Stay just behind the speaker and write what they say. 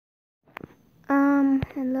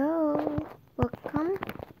Hello, welcome.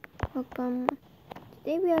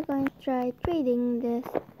 Today we are going to try trading this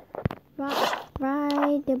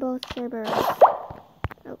rideable cerberus.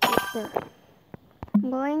 Okay,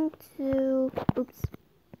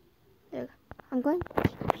 there. I'm going to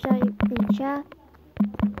type in chat.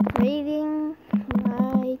 Trading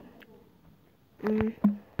ride. There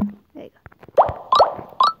you go.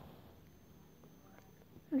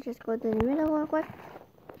 Let's just go to the middle real quick.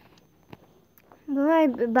 Don't worry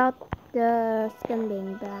about the skin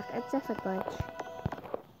being black, it's just a glitch.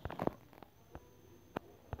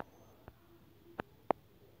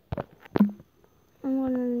 I'm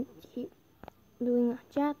gonna keep doing a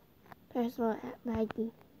chat, personal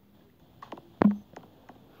ID.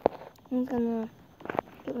 I'm gonna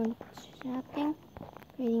keep on chatting,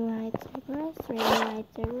 rating right cerberus,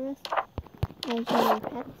 managing your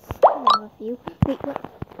pets, I have a few. Wait, what?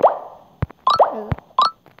 There we go.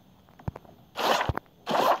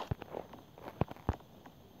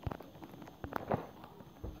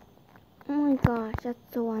 Oh my gosh, that's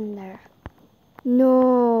the one there.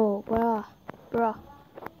 No, bruh.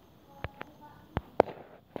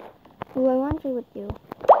 Ooh, I want to trade with you.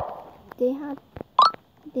 They had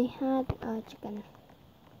chicken.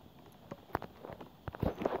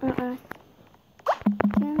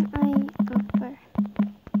 Can I offer for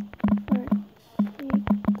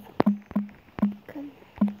chicken?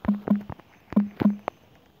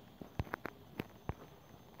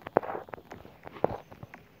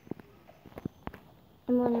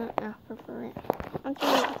 I'm gonna offer for it.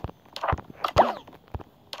 Okay.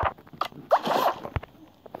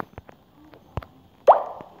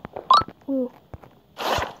 Ooh.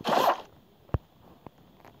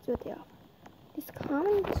 So they offer. This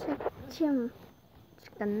common chicken,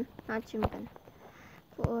 not chicken,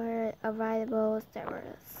 for a rideable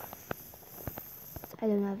cerberus. I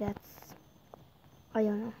don't know if that's. I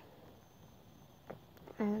don't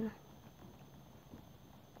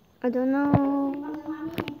know.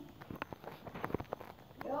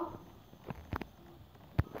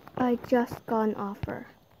 I just got an offer.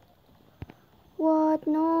 What?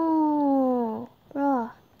 No,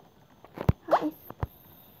 bruh. That is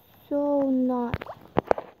so not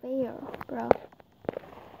fair, bruh.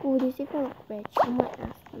 Oh, these people look rich. I'm gonna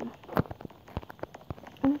ask them.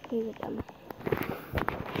 I'm okay with them.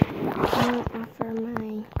 I'm gonna offer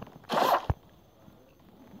my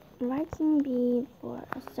writing bee for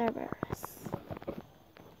a cerberus.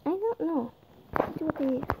 I don't know. Do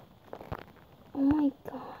they? Oh my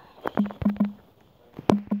gosh.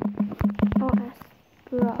 I'll ask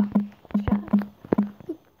bruh. Chat.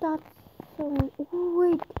 That's so. Oh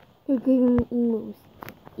wait, they're giving me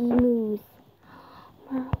emus.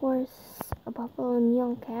 My horse, a buffalo, and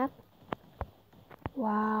young cat.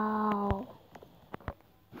 Wow.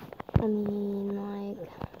 I mean, like,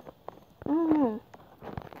 I don't know.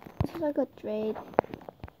 This is like a trade.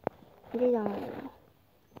 They don't know.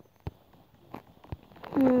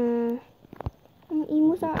 And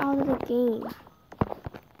emus are out of the game.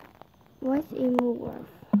 What's emu worth?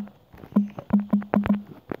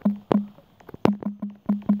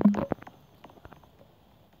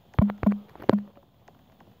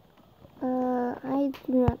 I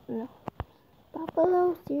do not know.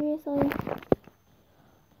 Buffalo? Seriously?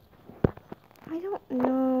 I don't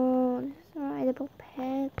know. This is a rideable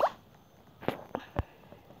pet.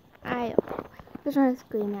 I don't know. They're trying to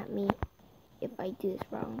scream at me if I do this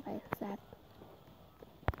wrong, like that.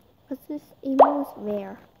 Because this emu is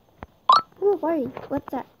rare. Oh, worry.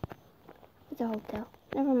 What's that? It's a hotel.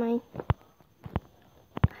 Never mind.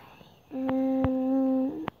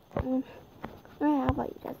 How about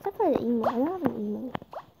you? That's not for the emu. I don't have an emu.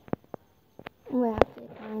 I'm gonna have to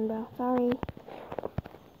decline, bro. Sorry.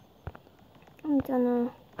 I'm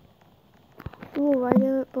gonna do a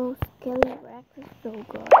rideable skelly Rex. Is so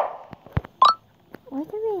good. Why are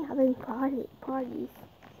they having parties?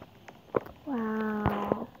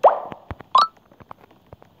 Wow.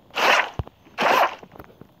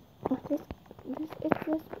 It's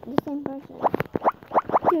the same person.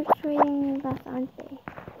 They're trading us, aren't they?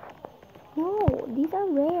 No, these are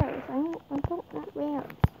rares. I don't want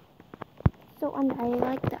rares. So I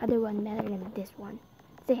like the other one better than this one.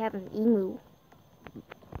 They have an emu.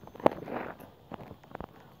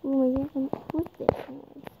 Oh my god, who's this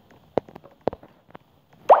anyways?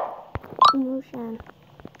 Emotion.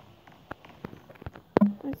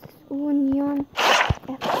 What's this? Oh, neon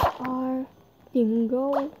FR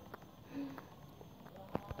dingo.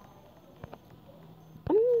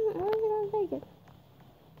 I'm gonna take it.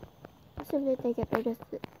 So if they take it, they're just.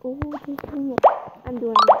 Oh, they're doing it. I'm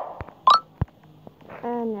doing it.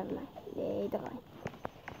 Never mind. They decline.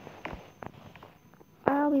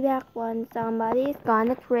 be back when somebody's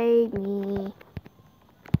gonna trade me.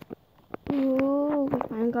 Ooh, we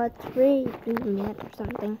finally got trade in a minute or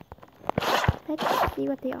something. Let's see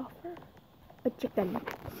what they offer. A chicken,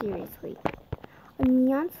 seriously. A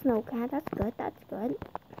neon snow cat, that's good, that's good.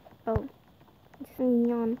 Oh, it's a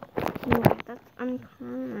neon snow cat, that's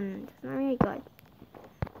uncommon. It's not very good.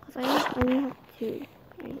 Because I only have 2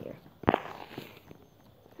 right here.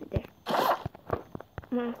 Right there.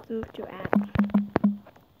 I'm gonna have to move to add.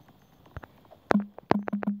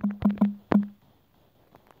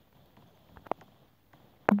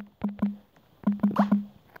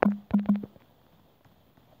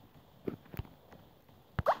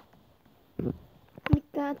 My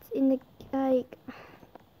cat's in the cake.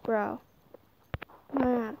 Bro. I'm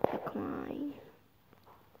gonna have to decline.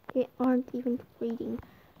 They aren't even breeding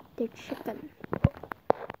their chicken.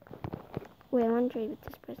 Wait, I want to trade with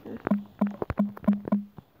this person.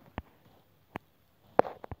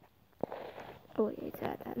 Oh, wait, it's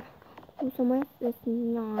that then. Oh, so much this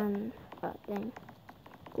non thing.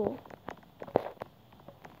 Cool.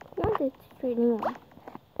 I wanted to trade new one.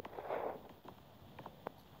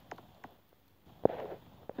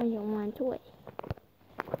 I don't want to wait.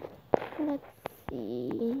 Let's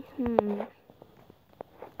see.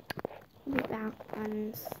 Be back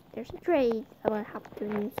once there's a trade. I will have to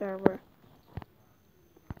new server.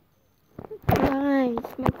 Guys,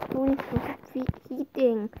 my phone is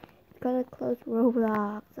heating. It's gotta close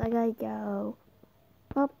Roblox. I gotta go.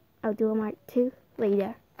 Oh, I'll do a part 2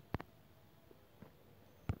 later.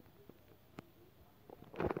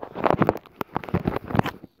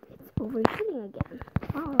 It's overheating again.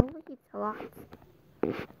 Wow, it overheats a lot.